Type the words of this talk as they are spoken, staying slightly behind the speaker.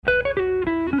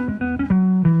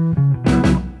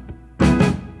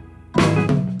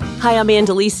Hi, I'm Ann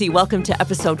DeLisi. Welcome to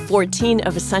episode 14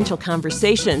 of Essential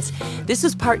Conversations. This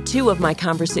is part 2 of my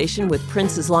conversation with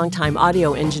Prince's longtime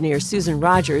audio engineer, Susan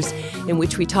Rogers, in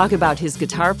which we talk about his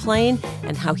guitar playing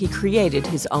and how he created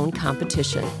his own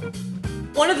competition.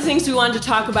 One of the things we wanted to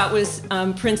talk about was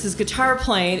Prince's guitar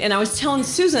playing, and I was telling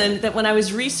Susan that when I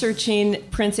was researching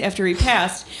Prince after he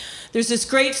passed, there's this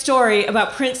great story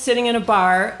about Prince sitting in a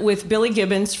bar with Billy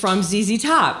Gibbons from ZZ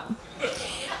Top.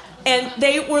 And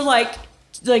they were like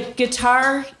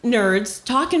guitar nerds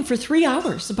talking for 3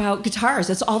 hours about guitars.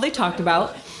 That's all they talked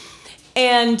about.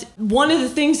 And one of the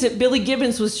things that Billy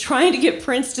Gibbons was trying to get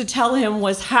Prince to tell him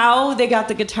was how they got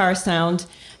the guitar sound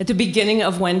at the beginning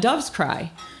of When Doves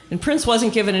Cry. And Prince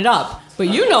wasn't giving it up. But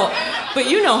you know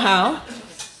how,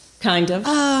 kind of.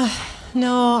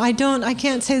 No, I don't. I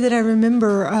can't say that I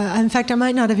remember. In fact, I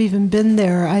might not have even been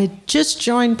there. I just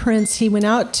joined Prince. He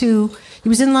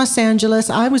was in Los Angeles.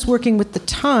 I was working with The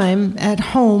Time at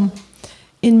home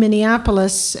in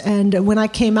Minneapolis. And when I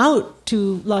came out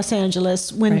to Los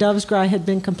Angeles, When Doves Cry had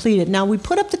been completed. Now, we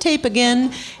put up the tape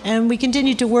again, and we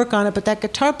continued to work on it, but that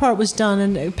guitar part was done,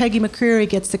 and Peggy McCreary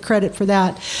gets the credit for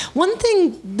that. One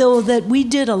thing, though, that we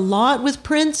did a lot with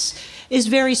Prince is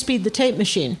Very Speed the Tape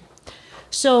Machine.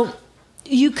 So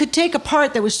you could take a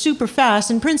part that was super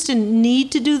fast, and Prince didn't need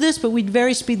to do this, but we'd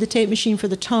Very Speed the Tape Machine for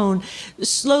the tone,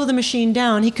 slow the machine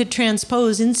down. He could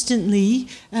transpose instantly.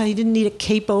 He didn't need a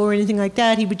capo or anything like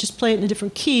that. He would just play it in a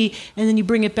different key, and then you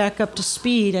bring it back up to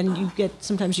speed, and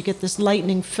sometimes you get this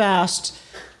lightning fast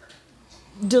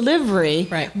delivery.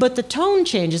 Right. But the tone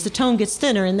changes. The tone gets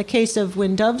thinner. In the case of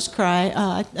When Doves Cry,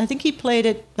 I think he played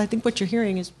it. I think what you're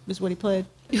hearing is what he played.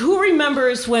 Who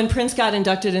remembers when Prince got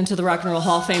inducted into the Rock and Roll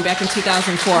Hall of Fame back in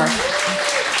 2004?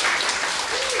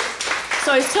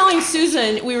 So I was telling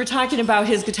Susan, we were talking about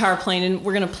his guitar playing, and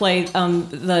we're going to play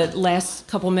the last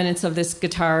couple minutes of this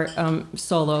guitar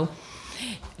solo.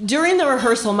 During the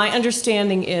rehearsal, my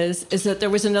understanding is that there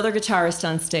was another guitarist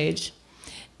on stage,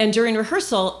 and during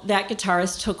rehearsal, that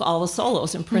guitarist took all the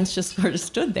solos, and Prince just sort of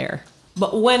stood there.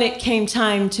 But when it came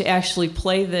time to actually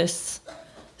play this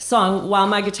song, While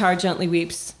My Guitar Gently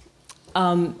Weeps.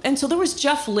 And so there was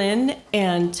Jeff Lynne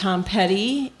and Tom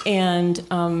Petty and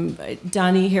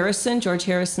Donnie Harrison, George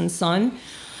Harrison's son,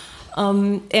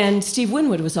 and Steve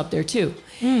Winwood was up there too.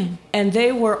 And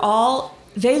they looked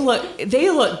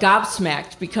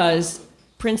gobsmacked because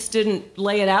Prince didn't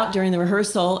lay it out during the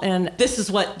rehearsal, and this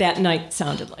is what that night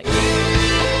sounded like.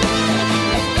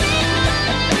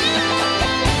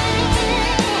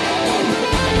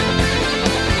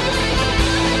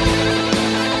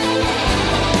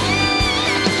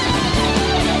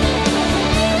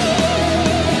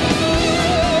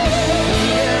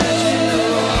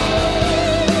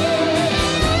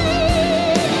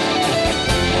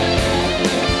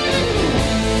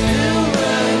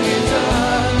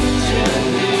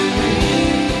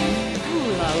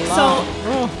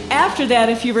 After that,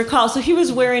 if you recall, so he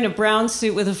was wearing a brown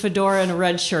suit with a fedora and a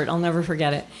red shirt. I'll never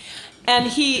forget it. And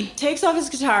he takes off his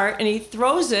guitar and he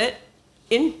throws it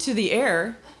into the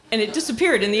air, and it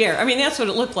disappeared in the air. I mean, that's what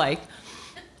it looked like.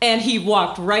 And he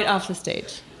walked right off the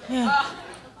stage. Yeah.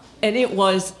 And it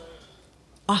was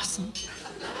awesome.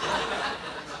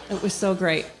 It was so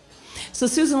great. So,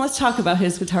 Susan, let's talk about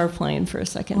his guitar playing for a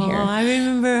second here. I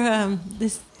remember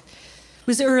this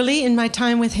was early in my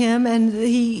time with him, and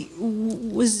there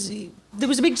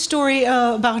was a big story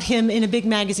about him in a big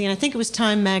magazine. I think it was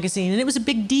Time magazine, and it was a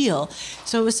big deal.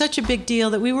 So it was such a big deal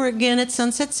that we were again at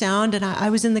Sunset Sound, and I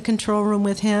was in the control room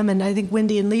with him, and I think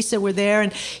Wendy and Lisa were there,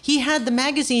 and he had the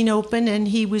magazine open, and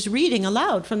he was reading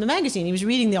aloud from the magazine. He was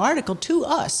reading the article to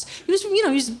us. He was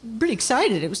pretty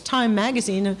excited. It was Time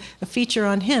magazine, a feature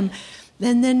on him.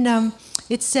 And then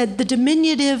it said the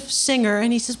diminutive singer,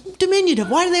 and he says, diminutive,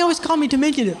 why do they always call me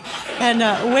diminutive? And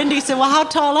Wendy said, well, how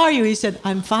tall are you? He said,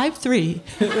 I'm 5'3",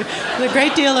 with a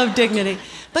great deal of dignity.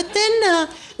 But then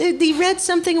they read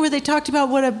something where they talked about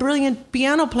what a brilliant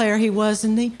piano player he was,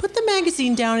 and they put the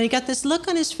magazine down, and he got this look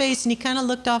on his face, and he kind of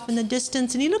looked off in the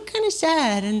distance, and he looked kind of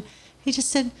sad, and he just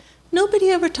said, nobody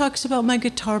ever talks about my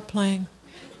guitar playing.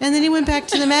 And then he went back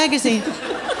to the magazine.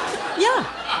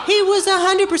 Yeah, he was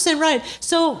 100% right.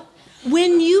 So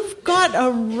when you've got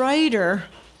a writer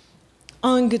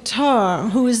on guitar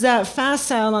who is that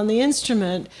facile on the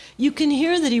instrument, you can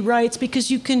hear that he writes because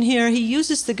you can hear he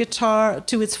uses the guitar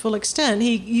to its full extent.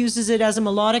 He uses it as a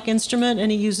melodic instrument,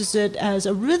 and he uses it as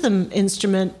a rhythm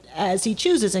instrument as he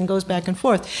chooses and goes back and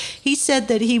forth. He said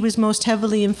that he was most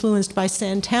heavily influenced by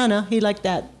Santana. He liked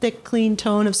that thick, clean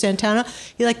tone of Santana.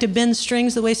 He liked to bend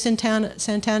strings the way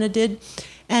Santana did.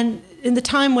 And in the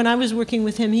time when I was working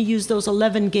with him, he used those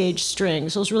 11-gauge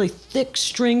strings, those really thick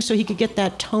strings so he could get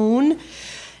that tone.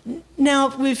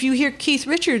 Now, if you hear Keith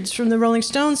Richards from the Rolling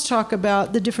Stones talk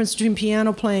about the difference between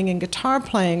piano playing and guitar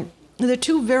playing, they're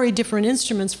two very different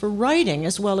instruments for writing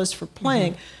as well as for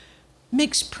playing.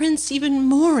 Makes Prince even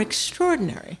more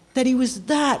extraordinary, that he was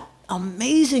that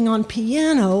amazing on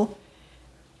piano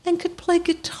and could play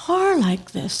guitar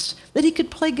like this, that he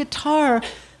could play guitar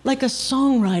like a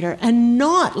songwriter and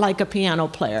not like a piano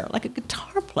player, like a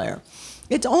guitar player.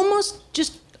 It's almost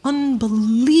just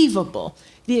unbelievable,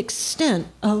 the extent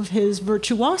of his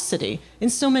virtuosity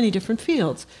in so many different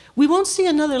fields. We won't see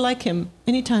another like him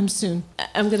anytime soon.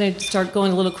 I'm going to start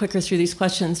going a little quicker through these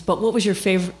questions, but what was your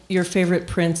favorite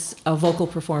Prince vocal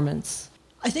performance?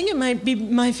 I think it might be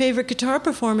my favorite guitar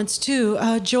performance, too,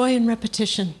 Joy and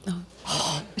Repetition.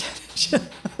 Oh.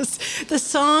 The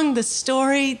song, the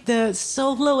story, the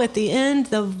solo at the end,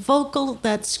 the vocal,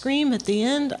 that scream at the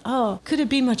end. Oh, could it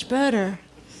be much better?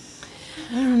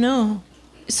 I don't know.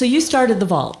 So you started the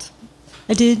vault.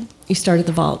 I did. You started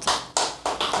the vault.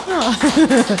 Oh.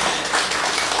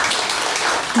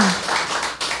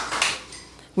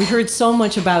 We heard so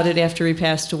much about it after he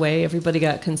passed away. Everybody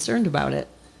got concerned about it.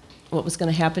 What was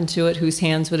going to happen to it? Whose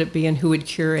hands would it be and who would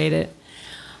curate it?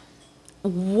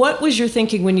 What was your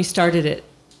thinking when you started it?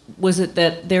 Was it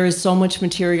that there is so much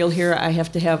material here, I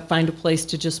have to find a place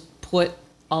to just put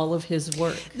all of his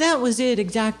work? That was it,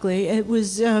 exactly. It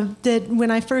was that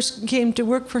when I first came to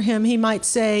work for him, he might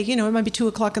say, it might be 2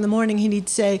 o'clock in the morning, and he'd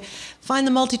say, find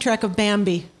the multitrack of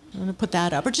Bambi. I'm going to put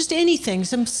that up. Or just anything,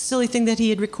 some silly thing that he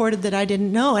had recorded that I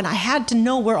didn't know. And I had to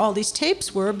know where all these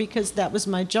tapes were because that was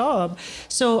my job.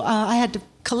 So I had to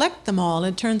collect them all.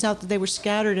 And it turns out that they were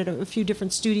scattered at a few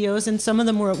different studios, and some of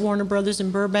them were at Warner Brothers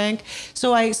in Burbank.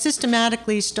 So I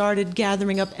systematically started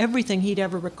gathering up everything he'd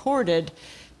ever recorded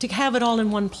to have it all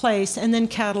in one place, and then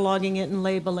cataloging it and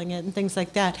labeling it and things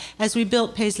like that. As we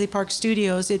built Paisley Park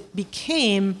Studios, it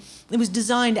was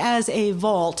designed as a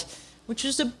vault, which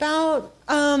was about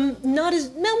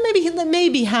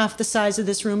maybe half the size of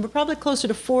this room, but probably closer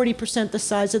to 40% the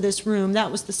size of this room.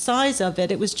 That was the size of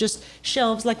it. It was just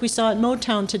shelves like we saw at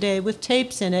Motown today with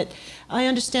tapes in it. I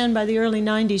understand by the early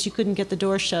 90s you couldn't get the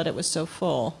door shut. It was so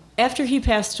full. After he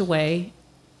passed away,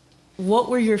 what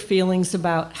were your feelings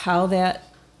about how that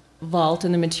vault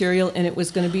and the material in it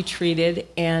was going to be treated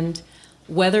and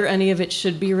whether any of it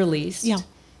should be released? Yeah.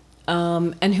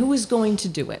 And who was going to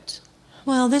do it?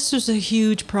 Well, this was a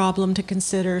huge problem to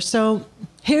consider. So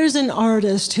here's an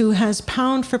artist who has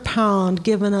pound for pound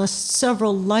given us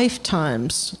several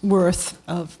lifetimes worth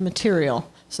of material.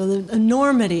 So the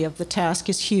enormity of the task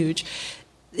is huge.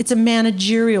 It's a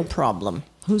managerial problem.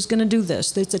 Who's going to do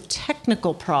this? There's a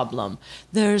technical problem.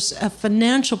 There's a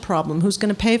financial problem. Who's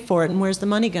going to pay for it and where's the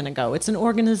money going to go? It's an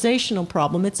organizational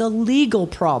problem. It's a legal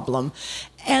problem.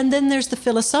 And then there's the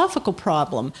philosophical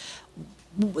problem.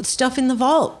 Stuff in the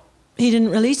vault. He didn't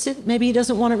release it. Maybe he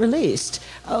doesn't want it released.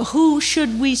 Who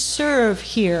should we serve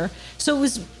here? So it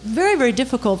was very, very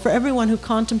difficult for everyone who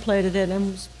contemplated it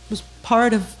and was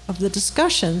part of the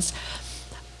discussions.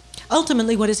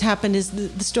 Ultimately, what has happened is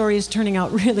the story is turning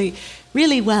out really,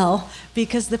 really well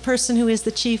because the person who is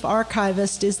the chief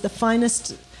archivist is the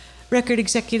finest record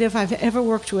executive I've ever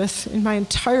worked with in my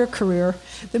entire career.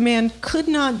 The man could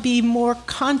not be more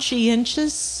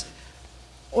conscientious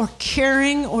or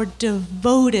caring or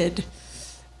devoted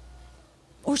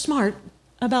or smart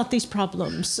about these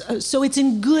problems. So it's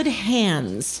in good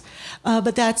hands.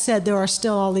 But that said, there are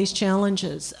still all these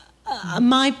challenges.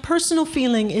 My personal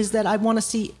feeling is that I want to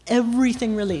see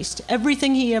everything released,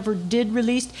 everything he ever did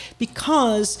released,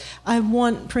 because I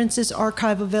want Prince's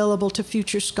archive available to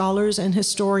future scholars and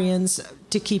historians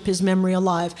to keep his memory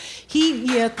alive.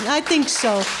 I think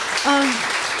so.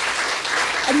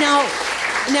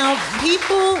 Now,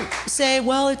 people say,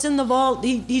 well, it's in the vault,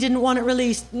 he didn't want it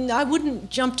released. I wouldn't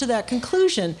jump to that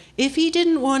conclusion. If he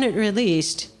didn't want it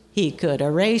released, he could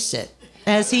erase it,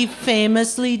 as he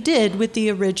famously did with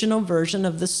the original version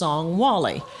of the song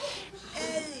Wally.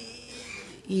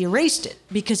 He erased it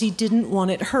because he didn't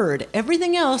want it heard.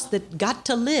 Everything else that got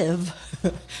to live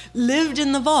lived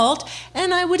in the vault,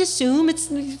 and I would assume it's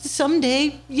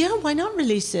someday, why not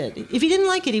release it? If he didn't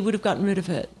like it, he would have gotten rid of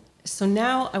it. So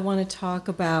now I want to talk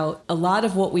about a lot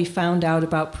of what we found out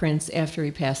about Prince after he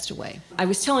passed away. I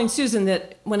was telling Susan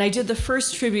that when I did the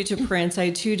first tribute to Prince, I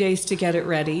had 2 days to get it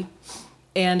ready,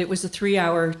 and it was a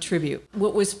 3-hour tribute.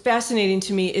 What was fascinating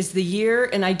to me is the year,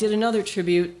 and I did another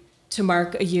tribute to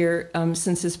mark a year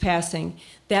since his passing.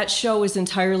 That show was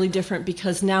entirely different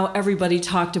because now everybody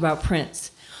talked about Prince.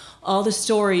 all the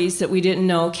stories that we didn't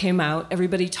know came out.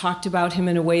 Everybody talked about him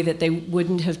in a way that they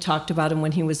wouldn't have talked about him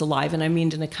when he was alive, and I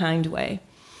mean in a kind way.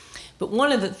 But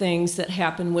one of the things that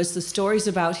happened was the stories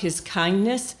about his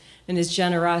kindness and his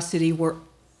generosity were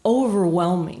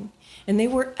overwhelming, and they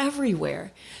were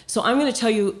everywhere. So I'm going to tell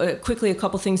you quickly a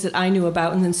couple things that I knew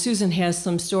about, and then Susan has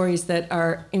some stories that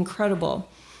are incredible.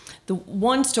 The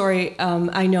one story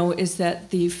I know is that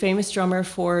the famous drummer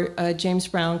for James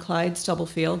Brown, Clyde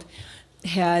Stubblefield,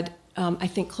 had, I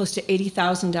think, close to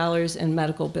 $80,000 in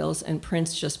medical bills, and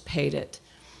Prince just paid it.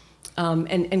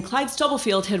 And Clyde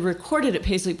Stubblefield had recorded at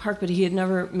Paisley Park, but he had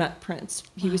never met Prince.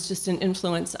 He was just an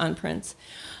influence on Prince.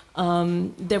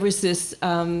 There was this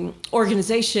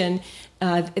organization,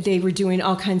 they were doing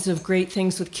all kinds of great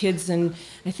things with kids and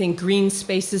I think green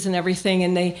spaces and everything,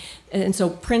 and so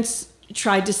Prince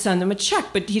tried to send them a check,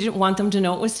 but he didn't want them to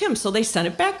know it was him, so they sent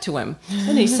it back to him,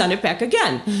 and he sent it back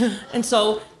again. And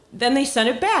so then they sent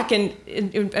it back, and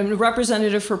a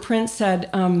representative for Prince said,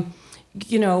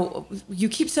 you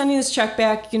keep sending this check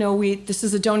back, this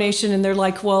is a donation, and they're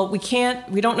like, well, we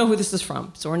don't know who this is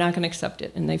from, so we're not going to accept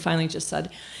it. And they finally just said,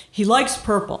 he likes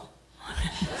purple.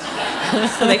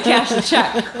 So they cashed the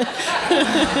check.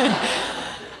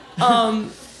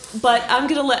 But I'm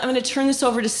going to turn this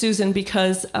over to Susan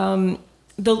because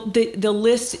the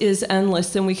list is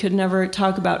endless, and we could never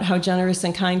talk about how generous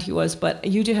and kind he was. But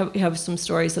you do have some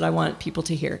stories that I want people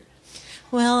to hear.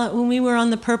 Well, when we were on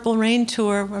the Purple Rain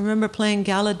tour, I remember playing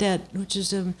Gallaudet, which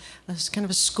is kind of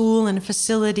a school and a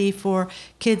facility for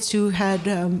kids who had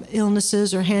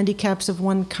illnesses or handicaps of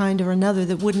one kind or another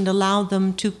that wouldn't allow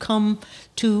them to come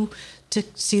to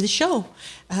see the show.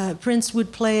 Prince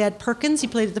would play at Perkins. He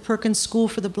played at the Perkins School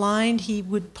for the Blind. He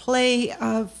would play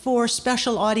for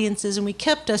special audiences, and we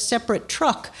kept a separate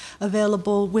truck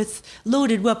available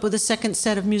loaded up with a second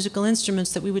set of musical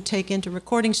instruments that we would take into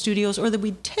recording studios or that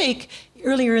we'd take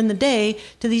earlier in the day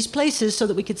to these places so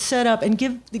that we could set up and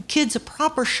give the kids a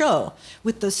proper show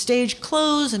with the stage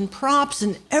clothes and props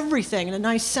and everything and a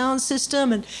nice sound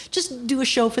system and just do a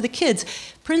show for the kids.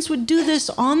 Prince would do this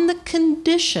on the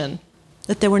condition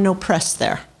that there were no press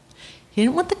there. He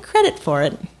didn't want the credit for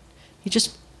it. He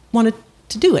just wanted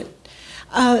to do it.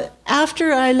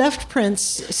 After I left Prince,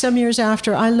 some years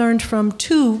after, I learned from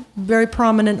two very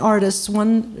prominent artists,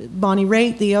 one Bonnie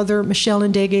Raitt, the other Michelle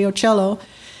Ndegeocello,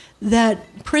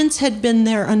 that Prince had been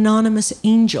their anonymous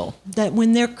angel, that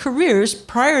when their careers,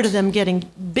 prior to them getting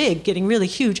big, getting really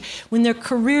huge, when their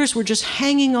careers were just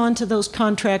hanging on to those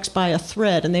contracts by a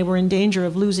thread and they were in danger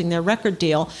of losing their record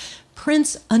deal,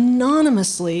 Prince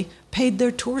anonymously paid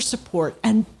their tour support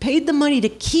and paid the money to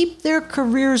keep their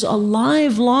careers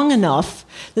alive long enough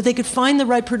that they could find the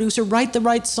right producer, write the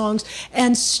right songs,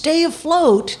 and stay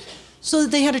afloat so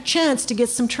that they had a chance to get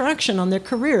some traction on their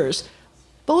careers.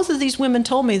 Both of these women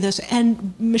told me this,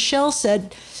 and Michelle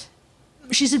said,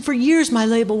 for years my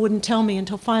label wouldn't tell me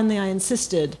until finally I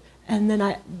insisted. And then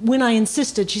when I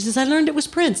insisted, she says, I learned it was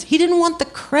Prince. He didn't want the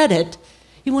credit,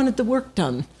 he wanted the work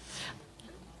done.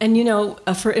 And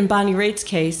in Bonnie Raitt's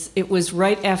case, it was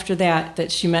right after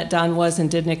that she met Don Was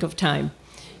and did Nick of Time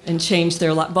and changed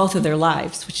both of their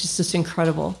lives, which is just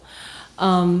incredible.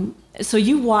 So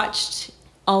you watched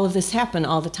all of this happen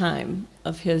all the time,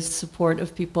 of his support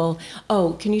of people.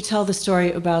 Oh, can you tell the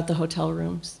story about the hotel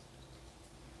rooms?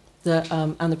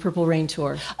 On the Purple Rain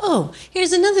tour. Oh,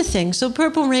 here's another thing. So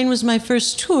Purple Rain was my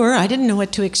first tour. I didn't know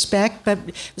what to expect, but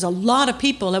it was a lot of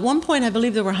people. At one point, I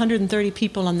believe there were 130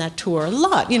 people on that tour. A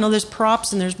lot. There's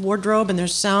props and there's wardrobe and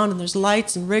there's sound and there's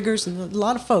lights and riggers and a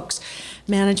lot of folks,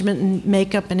 management and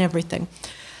makeup and everything.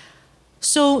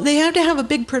 So they had to have a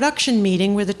big production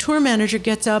meeting where the tour manager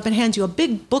gets up and hands you a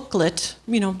big booklet.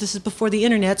 This is before the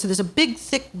internet, so there's a big,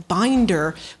 thick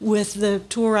binder with the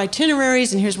tour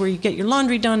itineraries, and here's where you get your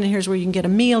laundry done, and here's where you can get a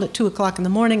meal at 2 o'clock in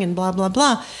the morning, and blah, blah,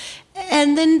 blah.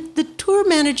 And then the tour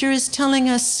manager is telling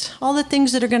us all the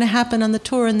things that are going to happen on the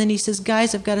tour, and then he says,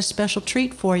 guys, I've got a special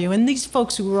treat for you. And these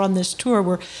folks who were on this tour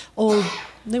were old,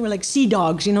 they were like sea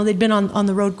dogs, they'd been on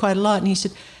the road quite a lot, and he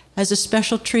said, as a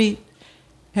special treat,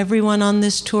 everyone on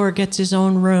this tour gets his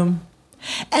own room.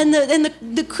 And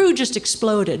the crew just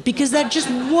exploded because that just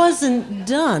wasn't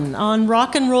done. On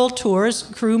rock and roll tours,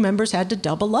 crew members had to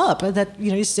double up. That,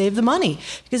 you save the money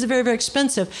because they're very, very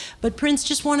expensive. But Prince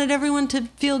just wanted everyone to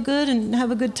feel good and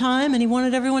have a good time, and he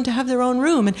wanted everyone to have their own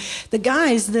room. And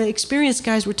the experienced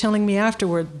guys were telling me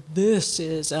afterward, this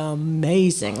is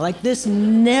amazing. Like, this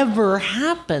never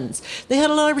happens. They had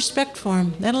a lot of respect for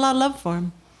him. They had a lot of love for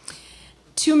him.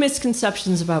 two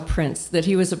misconceptions about Prince, that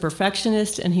he was a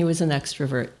perfectionist and he was an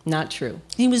extrovert. Not true.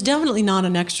 He was definitely not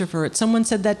an extrovert. Someone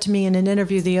said that to me in an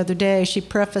interview the other day. She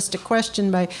prefaced a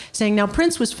question by saying, now,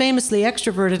 Prince was famously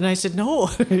extroverted. And I said, no,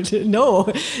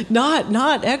 no,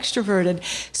 not extroverted.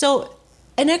 So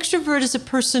an extrovert is a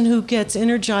person who gets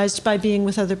energized by being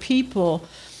with other people.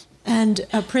 And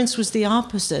Prince was the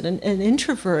opposite. An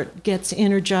introvert gets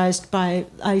energized by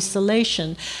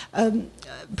isolation.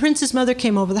 Prince's mother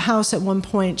came over the house at one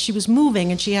point. She was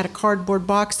moving, and she had a cardboard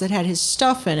box that had his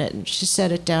stuff in it. And she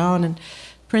set it down, and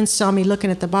Prince saw me looking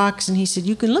at the box, and he said,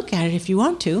 you can look at it if you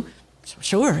want to. So,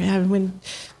 sure. I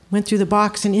went through the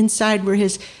box, and inside were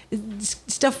his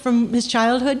stuff from his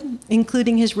childhood,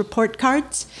 including his report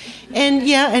cards. And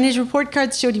his report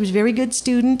cards showed he was a very good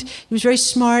student. He was very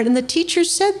smart. And the teacher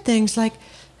said things like,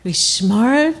 he's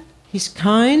smart, he's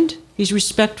kind, he's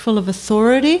respectful of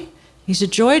authority, he's a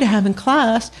joy to have in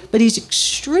class, but he's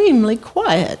extremely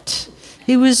quiet.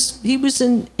 He was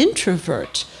an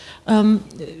introvert.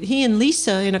 He and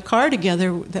Lisa in a car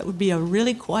together, that would be a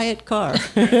really quiet car.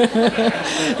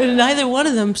 And neither one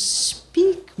of them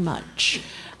speak much.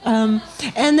 And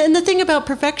then the thing about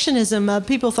perfectionism,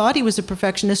 people thought he was a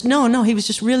perfectionist. No, he was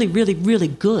just really, really, really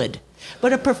good.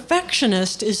 But a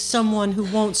perfectionist is someone who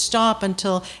won't stop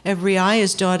until every I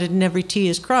is dotted and every T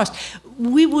is crossed.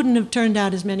 We wouldn't have turned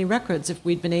out as many records if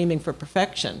we'd been aiming for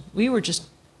perfection. We were just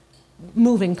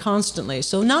moving constantly,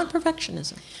 so not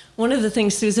perfectionism. One of the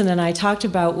things Susan and I talked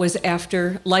about was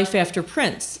life after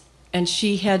Prince, and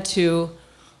she had to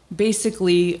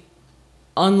basically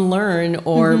unlearn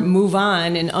or move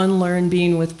on and unlearn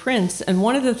being with Prince. And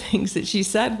one of the things that she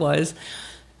said was,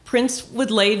 Prince would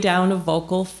lay down a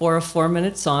vocal for a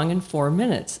 4-minute song in 4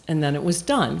 minutes, and then it was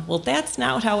done. Well, that's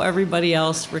not how everybody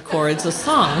else records a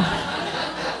song.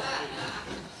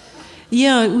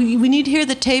 Yeah, we need to hear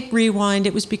the tape rewind.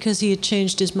 It was because he had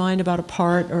changed his mind about a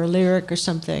part or a lyric or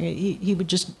something. He would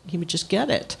just get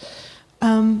it.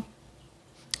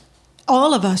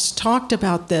 All of us talked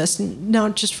about this,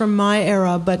 not just from my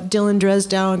era, but Dylan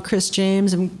Dresdow and Chris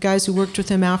James and guys who worked with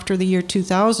him after the year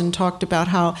 2000 talked about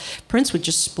how Prince would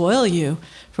just spoil you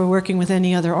for working with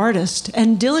any other artist.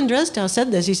 And Dylan Dresdow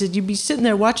said this. He said, you'd be sitting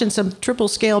there watching some triple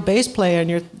scale bass player and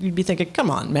you'd be thinking,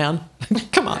 come on, man.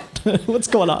 Come on. What's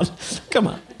going on? Come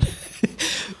on.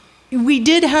 We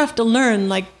did have to learn,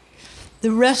 like,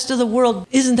 the rest of the world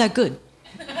isn't that good.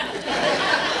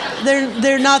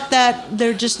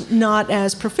 They're just not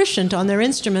as proficient on their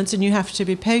instruments, and you have to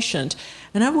be patient.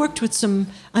 And I've worked with some,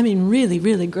 really,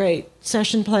 really great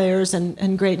session players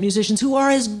and great musicians who are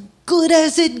as good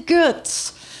as it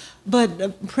gets.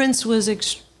 But Prince was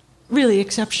really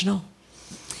exceptional.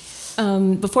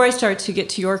 Before I start to get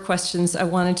to your questions, I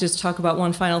want to just talk about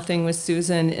one final thing with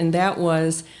Susan, and that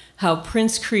was how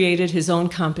Prince created his own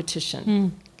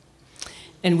competition.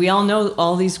 And we all know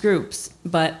all these groups,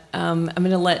 but I'm going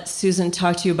to let Susan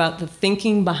talk to you about the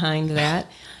thinking behind that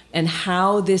and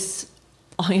how this,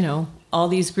 all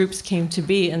these groups came to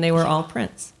be, and they were all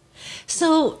Prince.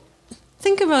 So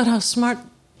think about how smart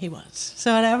he was.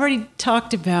 So I already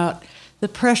talked about the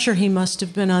pressure he must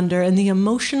have been under and the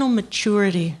emotional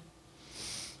maturity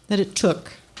that it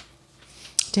took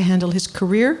to handle his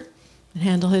career, and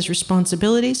handle his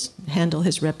responsibilities, and handle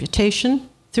his reputation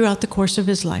throughout the course of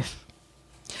his life.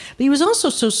 But he was also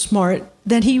so smart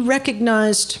that he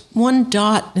recognized one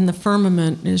dot in the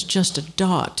firmament is just a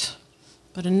dot,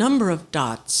 but a number of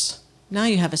dots. Now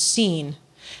you have a scene.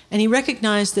 And he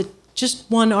recognized that just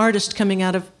one artist coming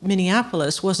out of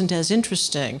Minneapolis wasn't as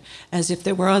interesting as if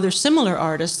there were other similar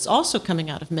artists also coming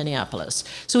out of Minneapolis.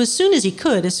 So as soon as he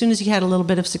had a little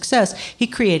bit of success, he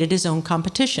created his own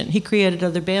competition. He created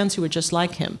other bands who were just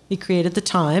like him. He created The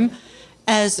Time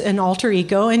as an alter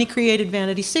ego, and he created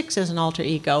Vanity Six as an alter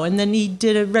ego. And then he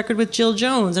did a record with Jill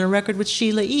Jones, and a record with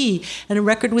Sheila E., and a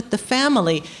record with The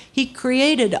Family. He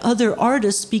created other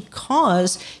artists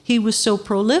because he was so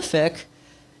prolific.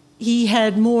 He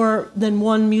had more than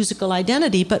one musical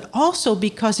identity, but also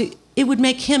because it would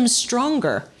make him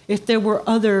stronger if there were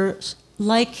others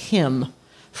like him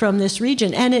from this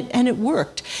region. And it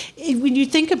worked. When you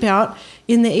think about,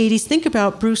 in the 80s, think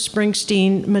about Bruce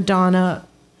Springsteen, Madonna,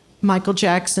 Michael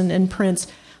Jackson, and Prince.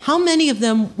 How many of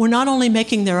them were not only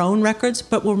making their own records,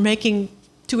 but were making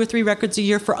 2 or 3 records a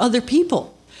year for other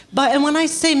people? And when I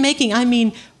say making, I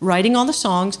mean writing all the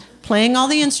songs, playing all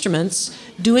the instruments,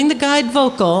 doing the guide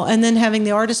vocal, and then having the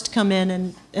artist come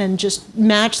in and just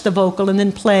match the vocal and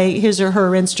then play his or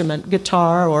her instrument,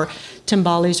 guitar or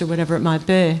timbales or whatever it might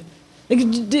be.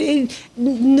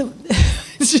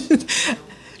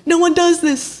 No one does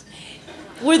this.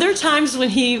 Were there times when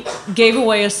he gave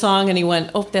away a song and he went,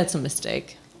 oh, that's a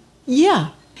mistake? Yeah.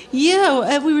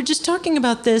 Yeah, we were just talking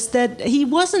about this, that he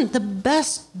wasn't the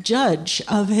best judge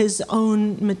of his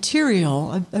own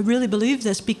material. I really believe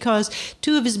this because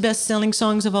two of his best-selling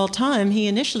songs of all time he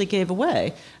initially gave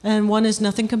away. And one is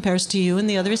Nothing Compares to You and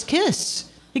the other is Kiss.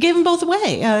 He gave them both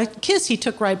away. Kiss he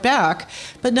took right back,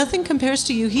 but Nothing Compares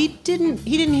to You, he didn't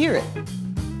hear it.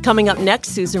 Coming up next,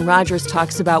 Susan Rogers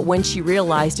talks about when she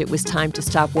realized it was time to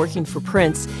stop working for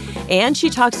Prince, and she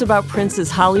talks about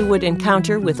Prince's Hollywood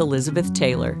encounter with Elizabeth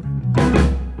Taylor.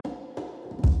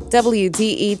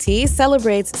 WDET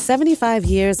celebrates 75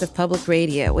 years of public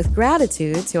radio with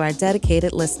gratitude to our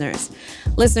dedicated listeners.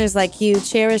 Listeners like you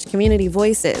cherish community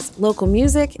voices, local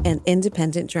music, and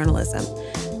independent journalism.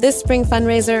 This spring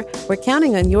fundraiser, we're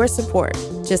counting on your support,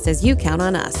 just as you count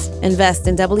on us. Invest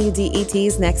in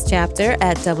WDET's next chapter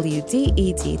at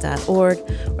WDET.org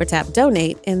or tap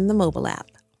Donate in the mobile app.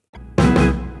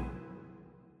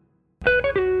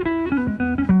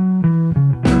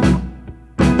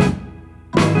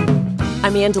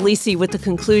 I'm Ann Delisi with the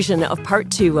conclusion of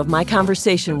part 2 of my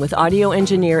conversation with audio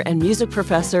engineer and music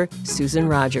professor Susan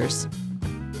Rogers.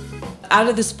 Out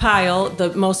of this pile,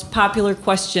 the most popular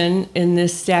question in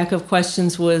this stack of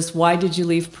questions was, why did you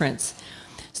leave Prince?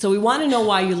 So we want to know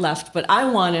why you left, but I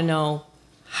want to know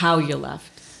how you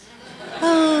left.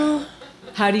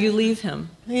 How do you leave him?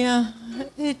 Yeah,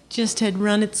 it just had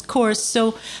run its course.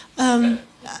 So a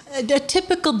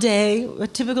typical day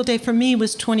for me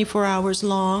was 24 hours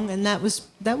long, and that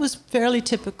was fairly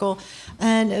typical.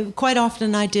 And quite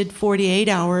often I did 48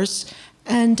 hours.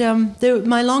 And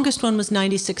my longest one was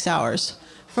 96 hours,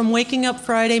 from waking up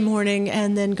Friday morning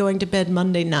and then going to bed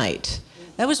Monday night.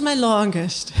 That was my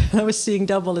longest. I was seeing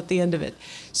double at the end of it.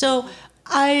 So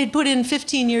I put in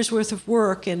 15 years worth of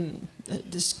work in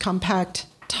this compact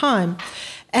time,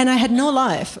 and I had no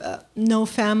life, no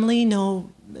family,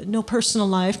 no personal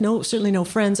life, certainly no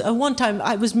friends. One time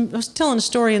I was telling a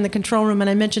story in the control room, and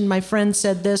I mentioned my friend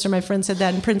said this or my friend said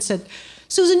that, and Prince said,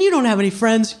 "Susan, you don't have any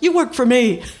friends. You work for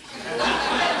me."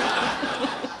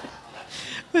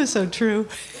 It was so true.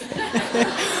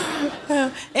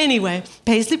 Anyway,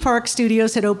 Paisley Park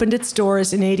Studios had opened its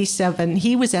doors in '87.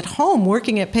 He was at home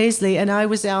working at Paisley, and I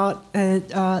was out at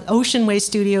Ocean Way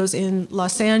Studios in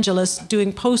Los Angeles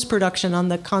doing post-production on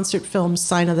the concert film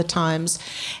Sign of the Times.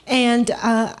 And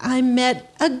I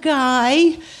met a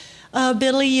guy,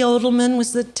 Billy Yodelman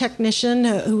was the technician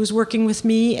who was working with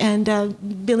me, and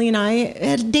Billy and I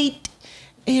had a date.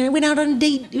 And I went out on a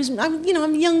date. I'm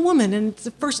a young woman, and it's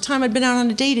the first time I'd been out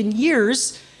on a date in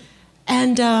years.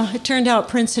 And it turned out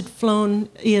Prince had flown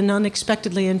in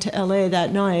unexpectedly into L.A.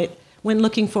 that night, went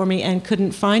looking for me, and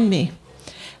couldn't find me.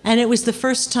 And it was the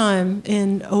first time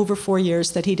in over 4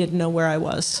 years that he didn't know where I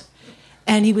was.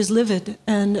 And he was livid.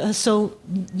 And so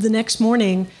the next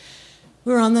morning,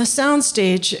 we were on the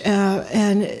soundstage,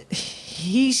 and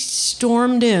he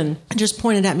stormed in and just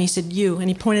pointed at me. He said, "You," and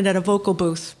he pointed at a vocal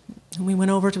booth. And we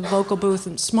went over to the vocal booth,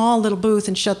 a small little booth,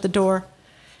 and shut the door.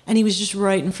 And he was just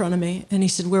right in front of me. And he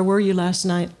said, "Where were you last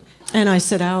night?" And I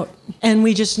said, "Out." And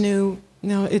we just knew,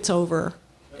 no, it's over.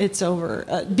 It's over.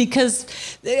 Because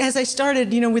as I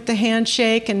started, with the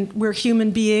handshake, and we're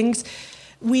human beings,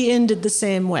 we ended the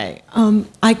same way.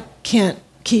 I can't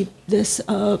keep this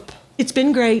up. It's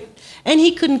been great. And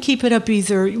he couldn't keep it up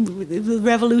either. The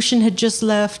revolution had just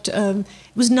left. It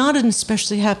was not an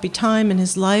especially happy time in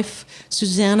his life.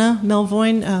 Susanna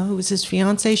Melvoin, who was his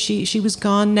fiancée, she was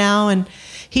gone now, and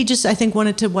he just, I think,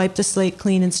 wanted to wipe the slate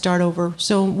clean and start over.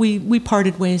 So we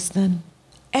parted ways then.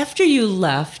 After you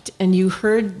left and you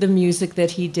heard the music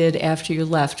that he did after you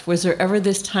left, was there ever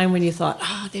this time when you thought,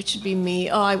 that should be me.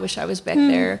 Oh, I wish I was back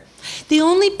there? The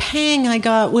only pang I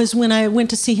got was when I went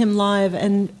to see him live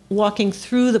and walking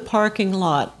through the parking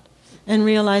lot and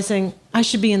realizing I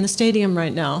should be in the stadium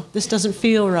right now. This doesn't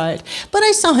feel right. But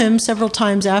I saw him several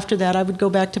times after that. I would go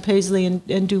back to Paisley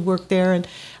and do work there. And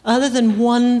other than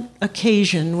one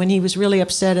occasion when he was really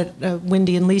upset at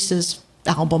Wendy and Lisa's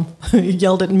album, he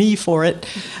yelled at me for it.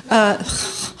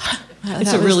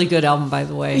 It's a really good album, by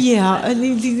the way. Yeah,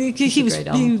 he was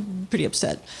pretty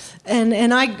upset.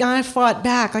 And I fought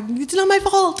back, like, "It's not my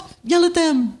fault, yell at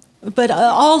them." But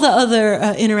all the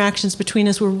other interactions between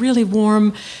us were really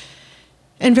warm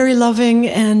and very loving,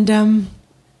 and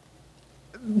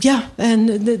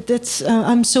that's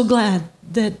I'm so glad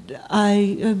that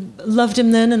I loved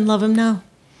him then and love him now.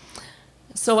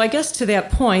 So I guess to that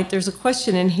point, there's a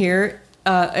question in here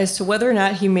as to whether or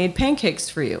not he made pancakes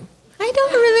for you. I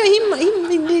don't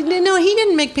remember. No, he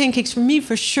didn't make pancakes for me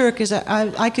for sure, because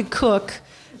I could cook,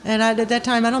 and at that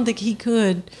time I don't think he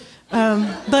could.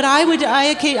 But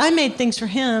I made things for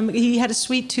him. He had a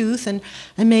sweet tooth, and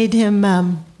I made him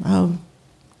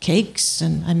cakes,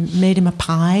 and I made him a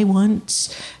pie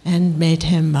once, and made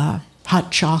him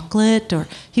hot chocolate, or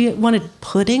he wanted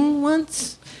pudding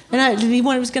once. And he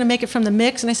was going to make it from the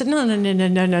mix, and I said,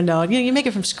 no. You make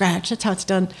it from scratch. That's how it's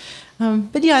done.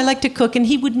 But yeah, I like to cook, and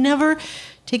he would never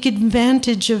take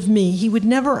advantage of me. He would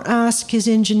never ask his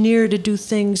engineer to do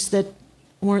things that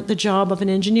weren't the job of an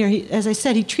engineer. As I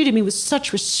said, he treated me with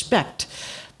such respect.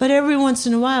 But every once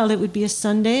in a while, it would be a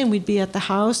Sunday, and we'd be at the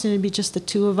house, and it'd be just the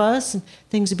two of us, and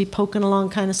things would be poking along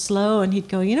kind of slow, and he'd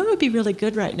go, it would be really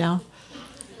good right now.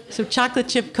 So chocolate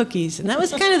chip cookies. And that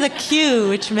was kind of the cue,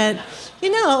 which meant,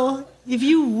 if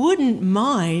you wouldn't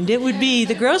mind, it would be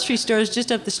the grocery stores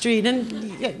just up the street. And,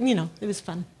 it was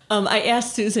fun. I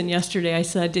asked Susan yesterday, I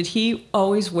said, did he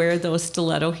always wear those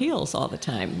stiletto heels all the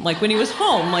time? Like when he was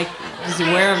home, does he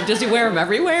wear them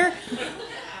everywhere?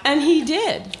 And he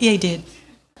did. Yeah, he did.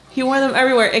 He wore them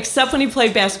everywhere, except when he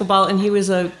played basketball, and he was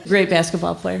a great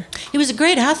basketball player. He was a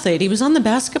great athlete. He was on the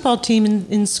basketball team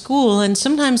in school, and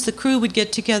sometimes the crew would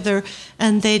get together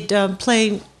and they'd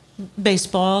play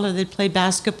baseball or they'd play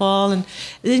basketball. And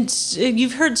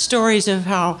you've heard stories of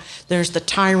how there's the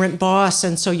tyrant boss,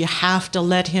 and so you have to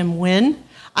let him win.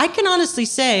 I can honestly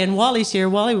say, and Wally's here,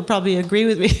 Wally would probably agree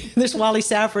with me. There's Wally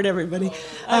Safford, everybody.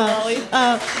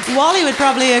 Wally would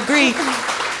probably agree.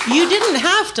 You didn't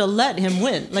have to let him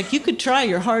win. You could try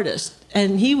your hardest,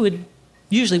 and he would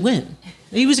usually win.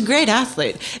 He was a great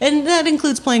athlete, and that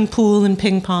includes playing pool and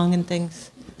ping pong and things.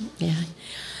 Yeah.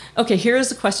 Okay, here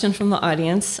is a question from the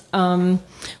audience.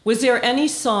 Was there any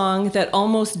song that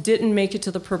almost didn't make it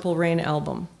to the Purple Rain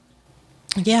album?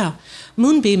 Yeah,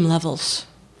 Moonbeam Levels.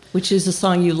 Which is a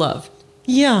song you love.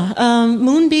 Yeah,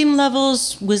 Moonbeam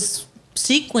Levels was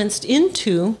sequenced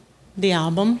into the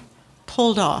album,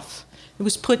 pulled off. It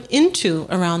was put into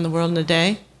Around the World in a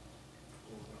Day,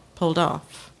 pulled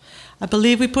off. I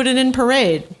believe we put it in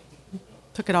Parade,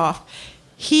 took it off.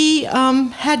 He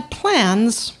had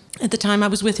plans at the time I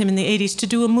was with him in the 80s to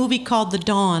do a movie called The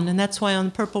Dawn, and that's why on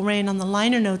Purple Rain, on the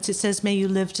liner notes, it says, "May you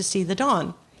live to see the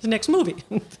dawn," the next movie.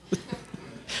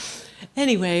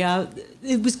 Anyway,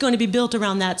 it was going to be built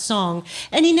around that song.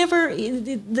 And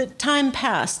the time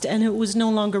passed, and it was no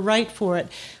longer right for it.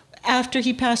 After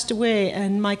he passed away,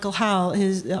 and Michael Howell,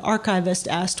 his archivist,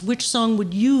 asked, which song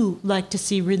would you like to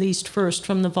see released first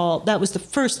from the vault? That was the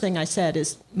first thing I said,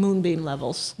 is Moonbeam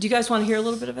Levels. Do you guys want to hear a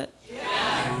little bit of it?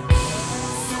 Yeah.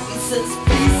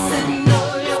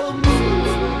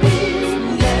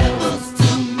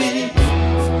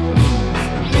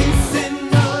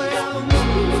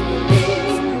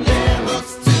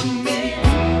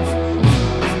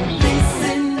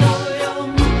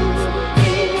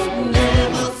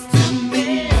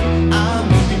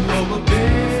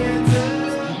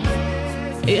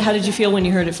 How did you feel when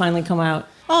you heard it finally come out?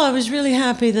 Oh, I was really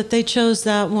happy that they chose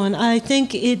that one. I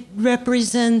think it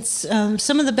represents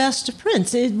some of the best of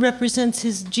Prince. It represents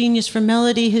his genius for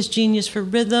melody, his genius for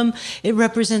rhythm. It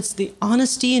represents the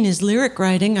honesty in his lyric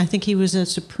writing. I think he was a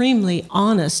supremely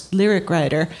honest lyric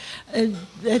writer. I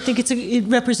think it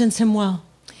represents him well.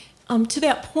 To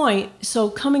that point, so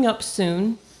coming up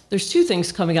soon, there's two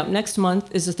things coming up. Next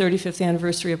month is the 35th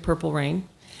anniversary of Purple Rain.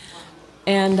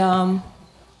 And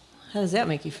how does that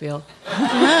make you feel?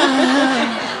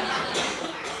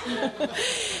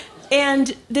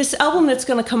 And this album that's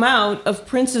going to come out of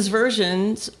Prince's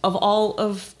versions of all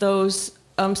of those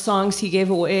songs he gave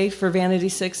away for Vanity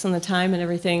 6 and the Time and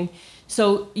everything.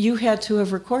 So you had to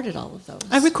have recorded all of those.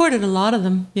 I recorded a lot of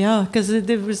them, yeah, because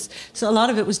a lot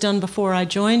of it was done before I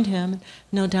joined him.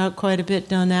 No doubt quite a bit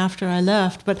done after I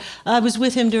left. But I was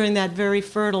with him during that very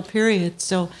fertile period.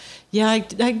 So, yeah, I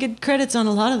get credits on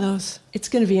a lot of those. It's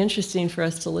going to be interesting for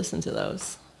us to listen to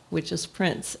those, which is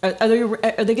Prince. Are they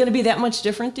going to be that much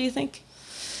different, do you think?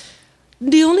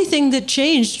 The only thing that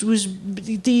changed was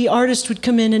the artist would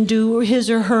come in and do his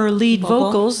or her lead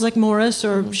vocals, like Morris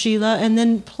or Sheila, and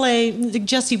then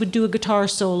Jesse would do a guitar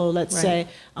solo, let's say,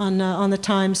 on the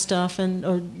Time stuff,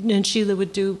 and Sheila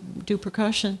would do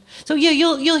percussion. So yeah,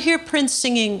 you'll hear Prince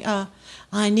singing,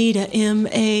 "I Need a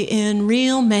M-A-N,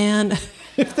 Real Man."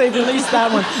 If they release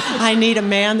that one, "I Need a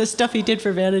Man," the stuff he did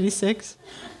for Vanity 6.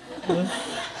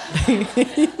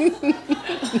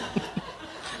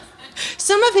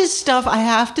 Some of his stuff, I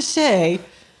have to say,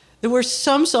 there were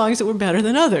some songs that were better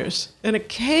than others. And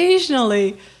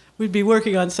occasionally, we'd be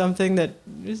working on something that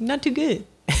was not too good.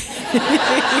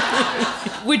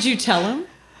 Would you tell him?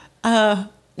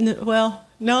 Well,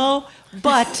 no,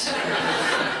 but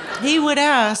he would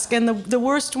ask. And the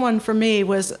worst one for me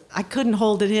was, I couldn't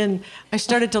hold it in. I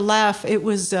started to laugh. It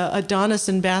was Adonis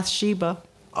and Bathsheba.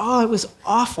 Oh, it was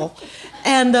awful.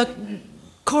 And the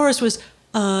chorus was,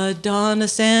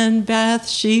 Adonis and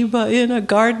Bathsheba in a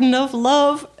garden of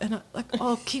love. And I'm like,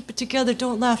 oh, keep it together.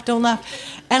 Don't laugh, don't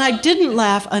laugh. And I didn't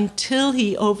laugh until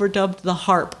he overdubbed the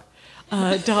harp.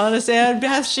 Adonis and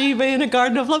Bathsheba in a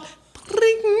garden of love.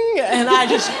 And I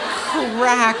just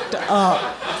cracked up.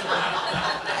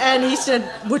 And he said,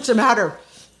 what's the matter?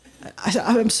 I said,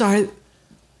 I'm sorry.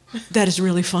 That is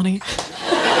really funny.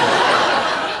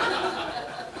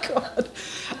 God,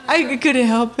 I couldn't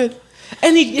help it.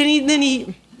 And then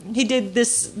he did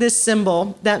this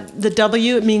symbol, that the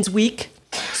W, it means weak.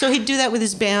 So he'd do that with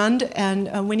his band,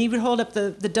 and when he would hold up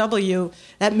the W,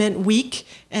 that meant weak.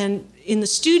 And in the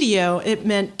studio, it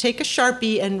meant take a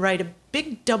Sharpie and write a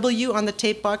big W on the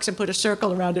tape box and put a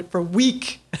circle around it for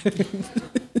weak.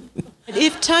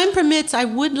 If time permits, I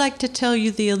would like to tell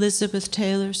you the Elizabeth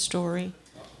Taylor story.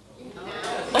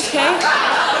 Okay.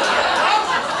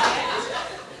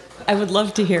 I would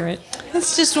love to hear it.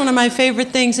 It's just one of my favorite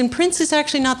things. And Prince is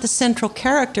actually not the central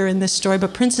character in this story,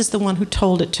 but Prince is the one who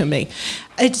told it to me.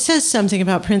 It says something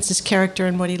about Prince's character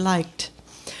and what he liked.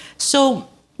 So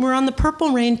we're on the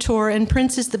Purple Rain tour, and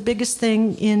Prince is the biggest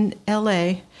thing in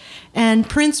L.A., and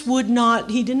Prince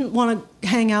he didn't want to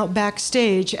hang out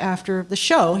backstage after the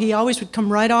show. He always would come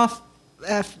right off.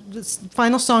 The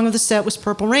final song of the set was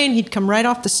Purple Rain. He'd come right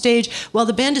off the stage while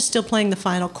the band is still playing the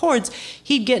final chords.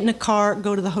 He'd get in a car,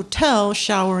 go to the hotel,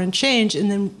 shower and change, and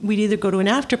then we'd either go to an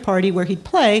after party where he'd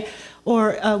play,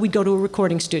 or we'd go to a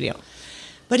recording studio.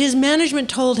 But his management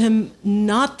told him,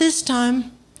 not this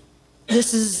time.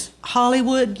 This is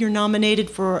Hollywood. You're nominated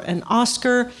for an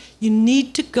Oscar. You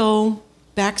need to go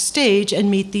backstage and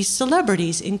meet these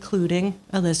celebrities, including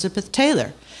Elizabeth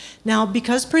Taylor. Now,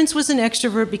 because Prince was an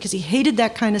extrovert, because he hated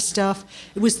that kind of stuff,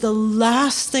 it was the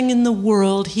last thing in the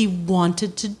world he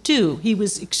wanted to do. He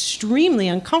was extremely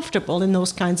uncomfortable in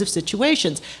those kinds of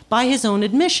situations, by his own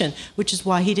admission, which is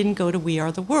why he didn't go to We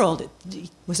Are the World. He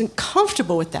wasn't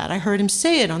comfortable with that. I heard him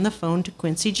say it on the phone to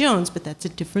Quincy Jones, but that's a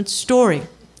different story.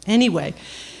 Anyway,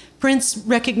 Prince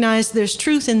recognized there's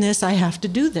truth in this, I have to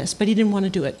do this, but he didn't want to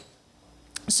do it.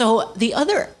 So the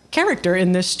other character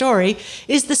in this story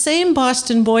is the same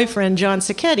Boston boyfriend, John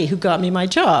Sacchetti, who got me my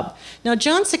job. Now,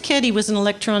 John Sacchetti was an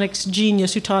electronics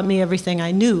genius who taught me everything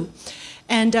I knew.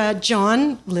 And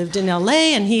John lived in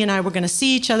L.A., and he and I were going to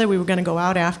see each other. We were going to go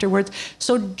out afterwards.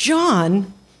 So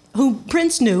John, who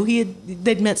Prince knew,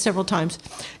 they'd met several times.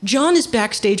 John is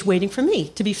backstage waiting for me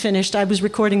to be finished. I was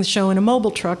recording the show in a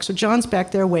mobile truck, so John's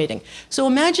back there waiting. So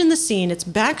imagine the scene. It's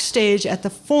backstage at the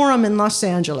Forum in Los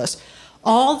Angeles.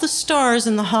 All the stars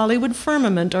in the Hollywood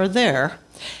firmament are there,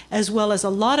 as well as a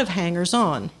lot of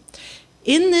hangers-on.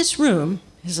 In this room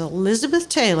is Elizabeth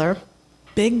Taylor,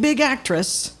 big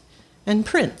actress, and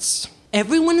Prince.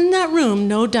 Everyone in that room,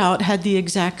 no doubt, had the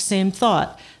exact same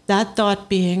thought. That thought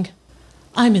being,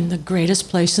 I'm in the greatest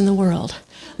place in the world.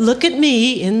 Look at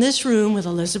me in this room with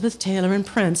Elizabeth Taylor and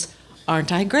Prince.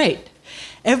 Aren't I great?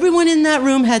 Everyone in that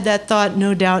room had that thought,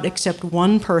 no doubt, except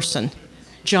one person,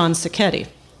 John Sacchetti.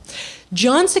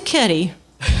 John Sacchetti,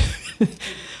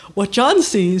 what John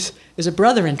sees is a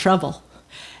brother in trouble.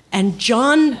 And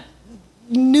John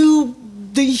knew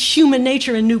the human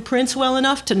nature and knew Prince well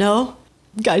enough to know,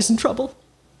 guy's in trouble.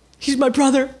 He's my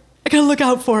brother. I gotta look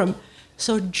out for him.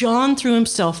 So John threw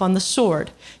himself on the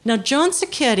sword. Now, John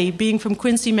Sacchetti, being from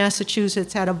Quincy,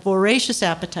 Massachusetts, had a voracious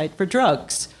appetite for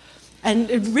drugs. And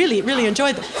really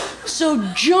enjoyed them. So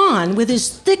John, with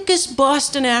his thickest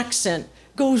Boston accent,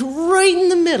 goes right in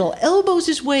the middle, elbows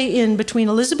his way in between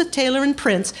Elizabeth Taylor and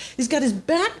Prince. He's got his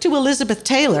back to Elizabeth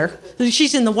Taylor.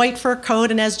 She's in the white fur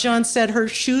coat, and as John said, her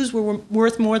shoes were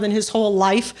worth more than his whole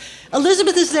life.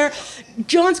 Elizabeth is there.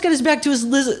 John's got his back to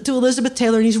Elizabeth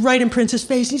Taylor, and he's right in Prince's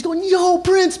face. And he's going, yo,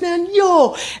 Prince, man,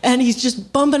 yo. And he's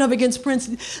just bumping up against Prince.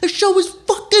 The show was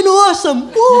fucking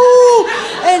awesome. Woo!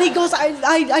 And he goes,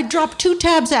 I dropped 2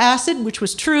 tabs of acid, which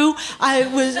was true. I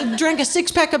drank a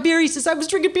 6-pack of beer. He says, I was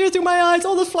drinking beer through my eyes,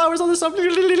 all the flowers, all this stuff. Oh,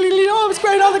 it was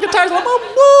great, all the guitars.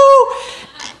 Woo!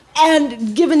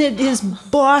 And given it his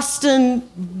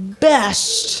Boston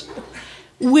best,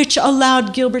 which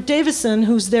allowed Gilbert Davison,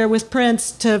 who's there with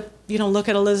Prince, to look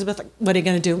at Elizabeth, like, what are you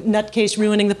going to do? Nutcase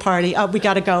ruining the party. We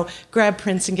got to go grab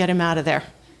Prince and get him out of there.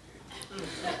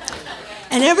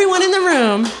 And everyone in the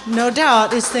room, no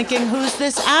doubt, is thinking, who's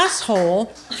this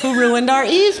asshole who ruined our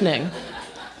evening?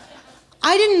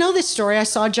 I didn't know this story. I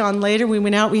saw John later. We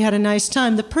went out. We had a nice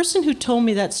time. The person who told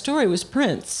me that story was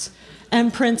Prince.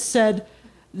 And Prince said,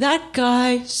 that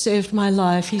guy saved my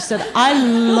life. He said, I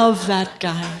love that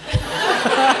guy.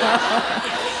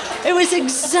 It was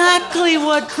exactly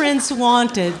what Prince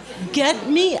wanted. Get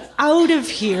me out of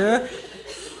here.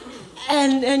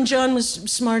 And John was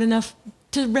smart enough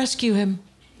to rescue him.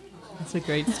 That's a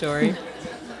great story.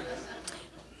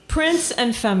 Prince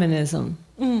and feminism.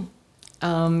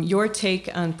 Your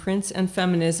take on Prince and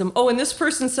feminism. Oh, and this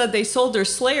person said they sold their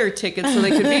Slayer tickets so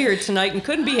they could be here tonight and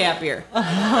couldn't be happier. All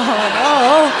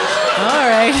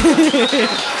right.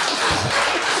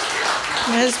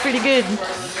 That's pretty good.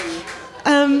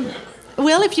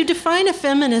 Well, if you define a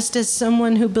feminist as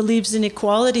someone who believes in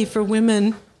equality for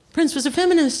women, Prince was a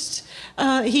feminist.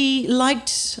 He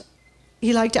liked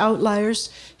outliers.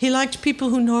 He liked people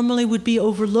who normally would be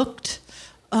overlooked.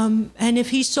 And if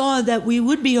he saw that we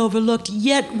would be overlooked,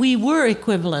 yet we were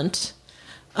equivalent,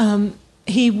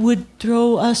 he would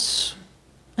throw us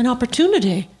an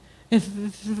opportunity. If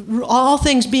all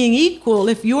things being equal,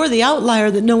 if you're the outlier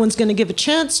that no one's going to give a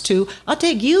chance to, I'll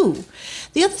take you.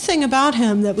 The other thing about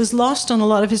him that was lost on a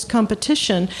lot of his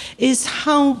competition is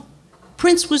how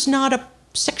Prince was not a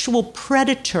sexual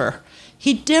predator.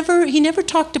 He never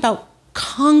talked about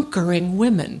conquering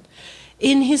women.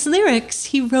 In his lyrics,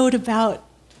 he wrote about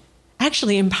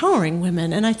actually empowering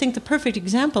women, and I think the perfect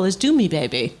example is Do Me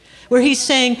Baby, where he's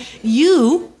saying,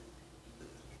 you,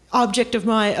 object of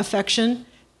my affection,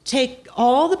 take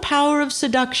all the power of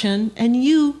seduction and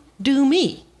you do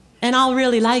me, and I'll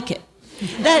really like it.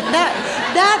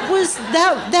 That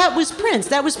was Prince.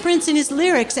 That was Prince in his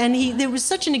lyrics, and there was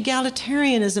such an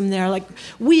egalitarianism there. Like,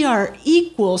 we are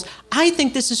equals. I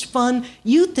think this is fun.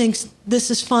 You think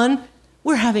this is fun.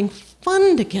 We're having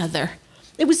fun together.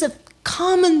 It was a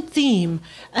common theme,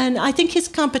 and I think his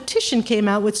competition came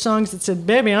out with songs that said,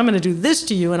 "Baby, I'm going to do this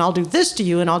to you, and I'll do this to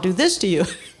you, and I'll do this to you."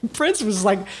 Prince was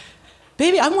like,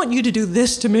 "Baby, I want you to do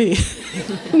this to me."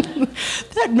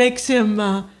 That makes him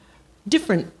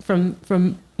different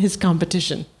from his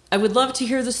competition. I would love to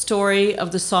hear the story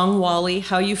of the song Wally,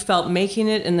 how you felt making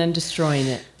it and then destroying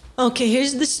it. Okay,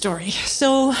 here's the story.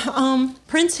 So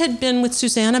Prince had been with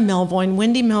Susanna Melvoin,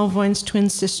 Wendy Melvoin's twin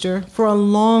sister, for a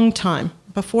long time.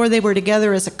 Before they were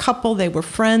together as a couple, they were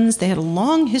friends. They had a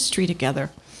long history together.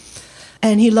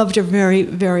 And he loved her very,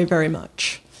 very, very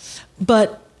much.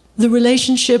 But the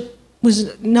relationship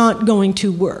was not going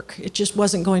to work. It just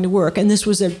wasn't going to work. And this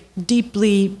was a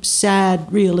deeply sad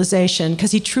realization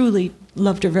because he truly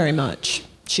loved her very much.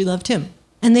 She loved him.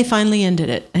 And they finally ended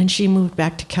it, and she moved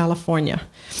back to California.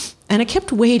 And I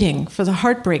kept waiting for the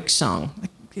heartbreak song.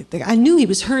 I knew he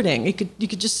was hurting. You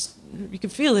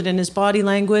could feel it in his body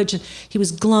language. And he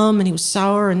was glum and he was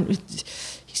sour and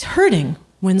he's hurting.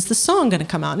 When's the song going to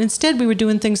come out? And instead, we were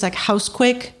doing things like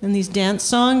Housequake and these dance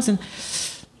songs. And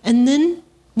then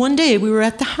one day we were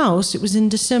at the house. It was in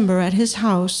December at his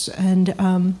house, and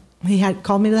he had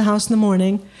called me to the house in the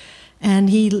morning, and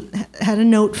he had a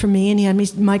note for me, and he had me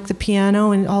mic the piano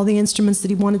and all the instruments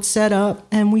that he wanted set up,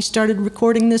 and we started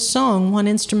recording this song, one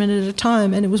instrument at a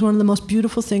time, and it was one of the most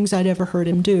beautiful things I'd ever heard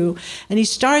him do. And he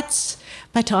starts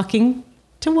by talking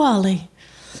to Wally.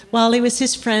 Wally was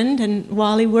his friend, and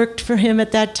Wally worked for him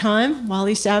at that time,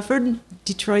 Wally Safford,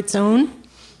 Detroit's own.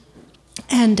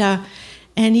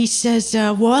 And he says,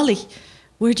 "Wally,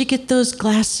 where'd you get those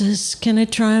glasses? Can I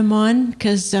try them on?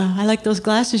 Because I like those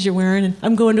glasses you're wearing, and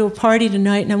I'm going to a party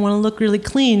tonight, and I want to look really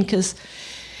clean."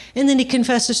 And then he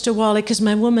confesses to Wally, "Because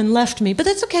my woman left me. But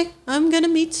that's okay. I'm going to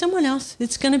meet someone else.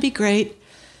 It's going to be great."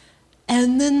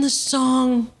 And then the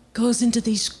song goes into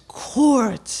these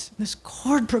chords, this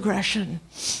chord progression.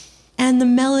 And the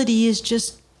melody is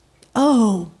just,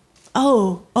 oh,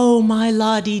 my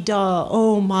la-dee-da,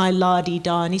 oh, my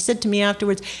la-dee-da. And he said to me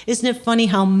afterwards, "Isn't it funny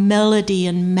how melody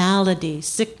and malady,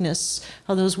 sickness,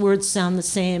 how those words sound the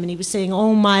same?" And he was saying,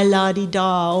 "Oh, my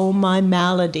la-dee-da, oh, my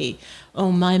malady,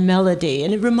 oh, my melody."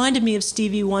 And it reminded me of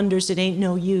Stevie Wonder's "It Ain't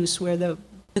No Use," where the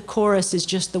chorus is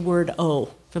just the word "oh"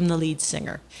 from the lead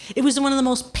singer. It was one of the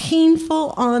most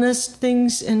painful, honest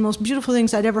things and most beautiful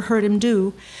things I'd ever heard him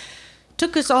do.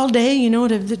 Took us all day,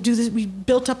 to do this. We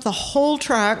built up the whole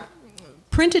track,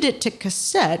 printed it to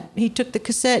cassette. He took the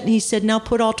cassette and he said, "Now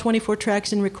put all 24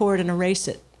 tracks in record and erase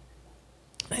it."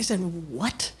 I said,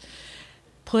 "What?"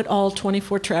 Put all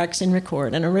 24 tracks in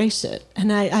record and erase it.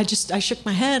 And I shook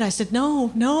my head. I said,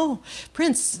 no,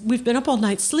 Prince, we've been up all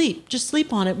night. Just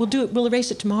sleep on it. We'll do it. We'll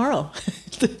erase it tomorrow.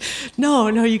 No,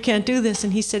 you can't do this.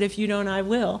 And he said, "If you don't, I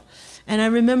will." And I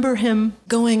remember him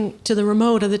going to the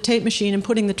remote of the tape machine and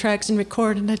putting the tracks in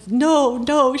record. And I said, no,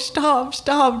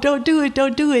 stop, don't do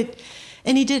it.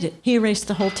 And he did it. He erased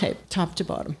the whole tape, top to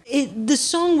bottom. The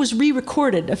song was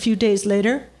re-recorded a few days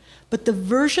later, but the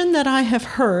version that I have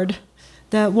heard,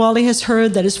 that Wally has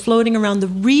heard, that is floating around, the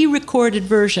re-recorded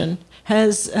version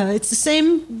has, it's the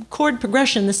same chord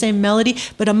progression, the same melody,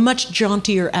 but a much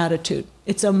jauntier attitude.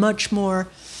 It's a much more,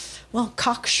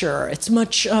 cocksure. It's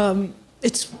much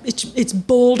it's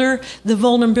bolder. The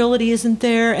vulnerability isn't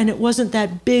there, and it wasn't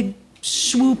that big,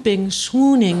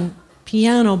 swooning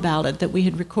piano ballad that we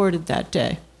had recorded that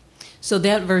day. So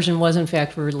that version was in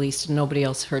fact released, and nobody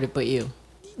else heard it but you.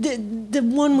 The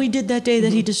one we did that day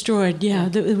that he destroyed,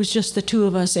 it was just the two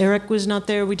of us. Eric was not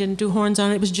there. We didn't do horns on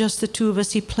it. It was just the two of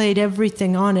us. He played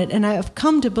everything on it. And I have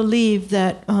come to believe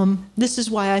that this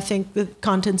is why I think the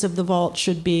contents of the vault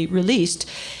should be released.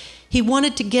 He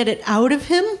wanted to get it out of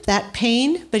him, that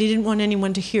pain, but he didn't want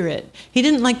anyone to hear it. He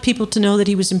didn't like people to know that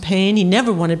he was in pain. He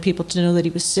never wanted people to know that he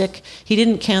was sick. He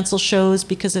didn't cancel shows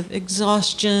because of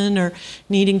exhaustion or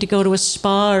needing to go to a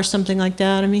spa or something like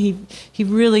that. I mean, he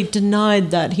really denied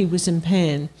that he was in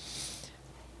pain.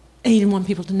 And he didn't want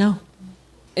people to know.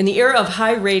 In the era of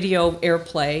high radio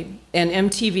airplay and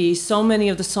MTV, so many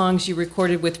of the songs you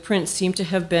recorded with Prince seem to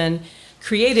have been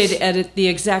created at the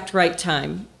exact right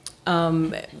time.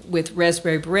 With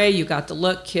Raspberry Beret, You Got the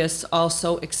Look, Kiss,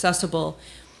 also accessible.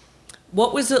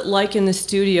 What was it like in the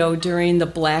studio during the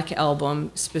Black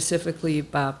Album, specifically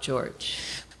Bob George?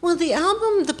 Well,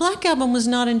 the Black Album was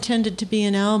not intended to be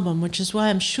an album, which is why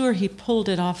I'm sure he pulled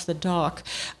it off the dock.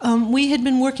 We had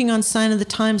been working on Sign of the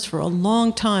Times for a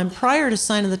long time. Prior to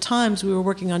Sign of the Times, we were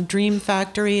working on Dream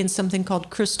Factory and something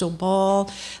called Crystal Ball.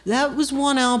 That was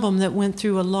one album that went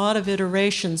through a lot of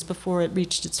iterations before it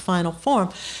reached its final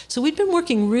form. So we'd been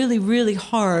working really, really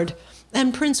hard.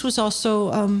 And Prince was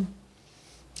also...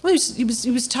 He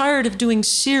was tired of doing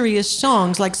serious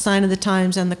songs like Sign of the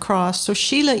Times and The Cross. So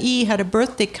Sheila E. had a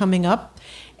birthday coming up,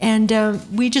 and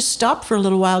we just stopped for a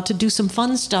little while to do some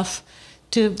fun stuff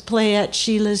to play at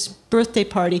Sheila's birthday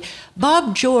party.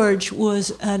 Bob George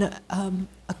was a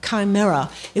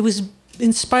chimera. It was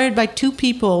inspired by two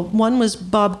people. One was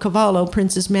Bob Cavallo,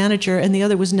 Prince's manager, and the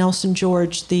other was Nelson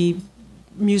George, the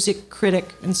music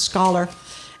critic and scholar.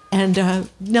 And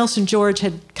Nelson George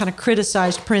had kind of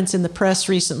criticized Prince in the press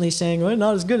recently, saying, well,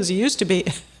 not as good as he used to be.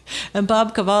 And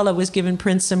Bob Cavallo was giving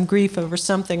Prince some grief over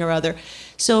something or other.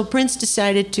 So Prince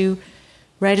decided to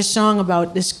write a song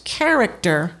about this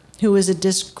character who was a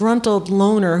disgruntled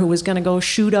loner who was going to go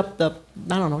shoot up the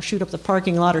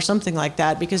parking lot or something like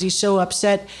that because he's so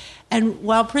upset. And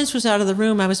while Prince was out of the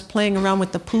room, I was playing around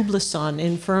with the Publison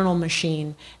Infernal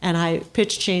Machine, and I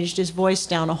pitch changed his voice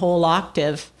down a whole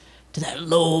octave to that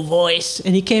low voice,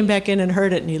 and he came back in and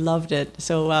heard it, and he loved it.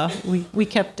 So we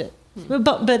kept it.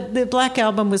 But the Black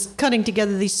Album was cutting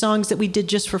together these songs that we did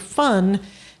just for fun,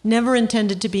 never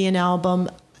intended to be an album.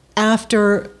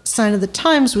 After Sign of the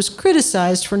Times was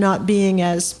criticized for not being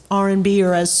as R&B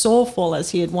or as soulful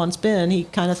as he had once been, he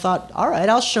kind of thought, all right,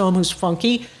 I'll show him who's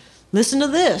funky. Listen to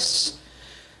this.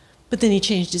 But then he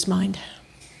changed his mind.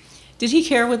 Did he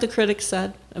care what the critics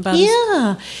said about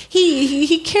Yeah,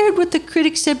 he cared what the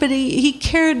critics said, but he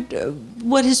cared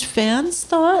what his fans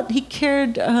thought. He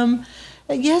cared,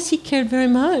 yes, he cared very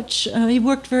much. He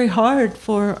worked very hard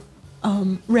for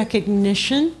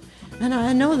recognition, and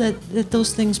I know that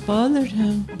those things bothered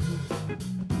him.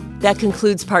 That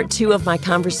concludes part 2 of my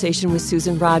conversation with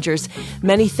Susan Rogers.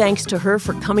 Many thanks to her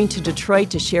for coming to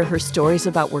Detroit to share her stories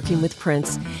about working with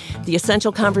Prince. The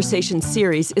Essential Conversations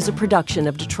series is a production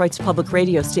of Detroit's public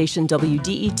radio station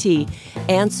WDET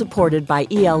and supported by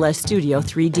ELS Studio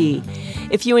 3D.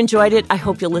 If you enjoyed it, I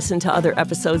hope you'll listen to other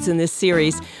episodes in this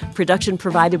series. Production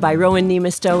provided by Rowan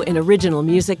Nemisto and original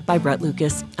music by Brett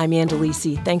Lucas. I'm Ann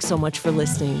Delisi. Thanks so much for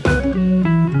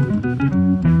listening.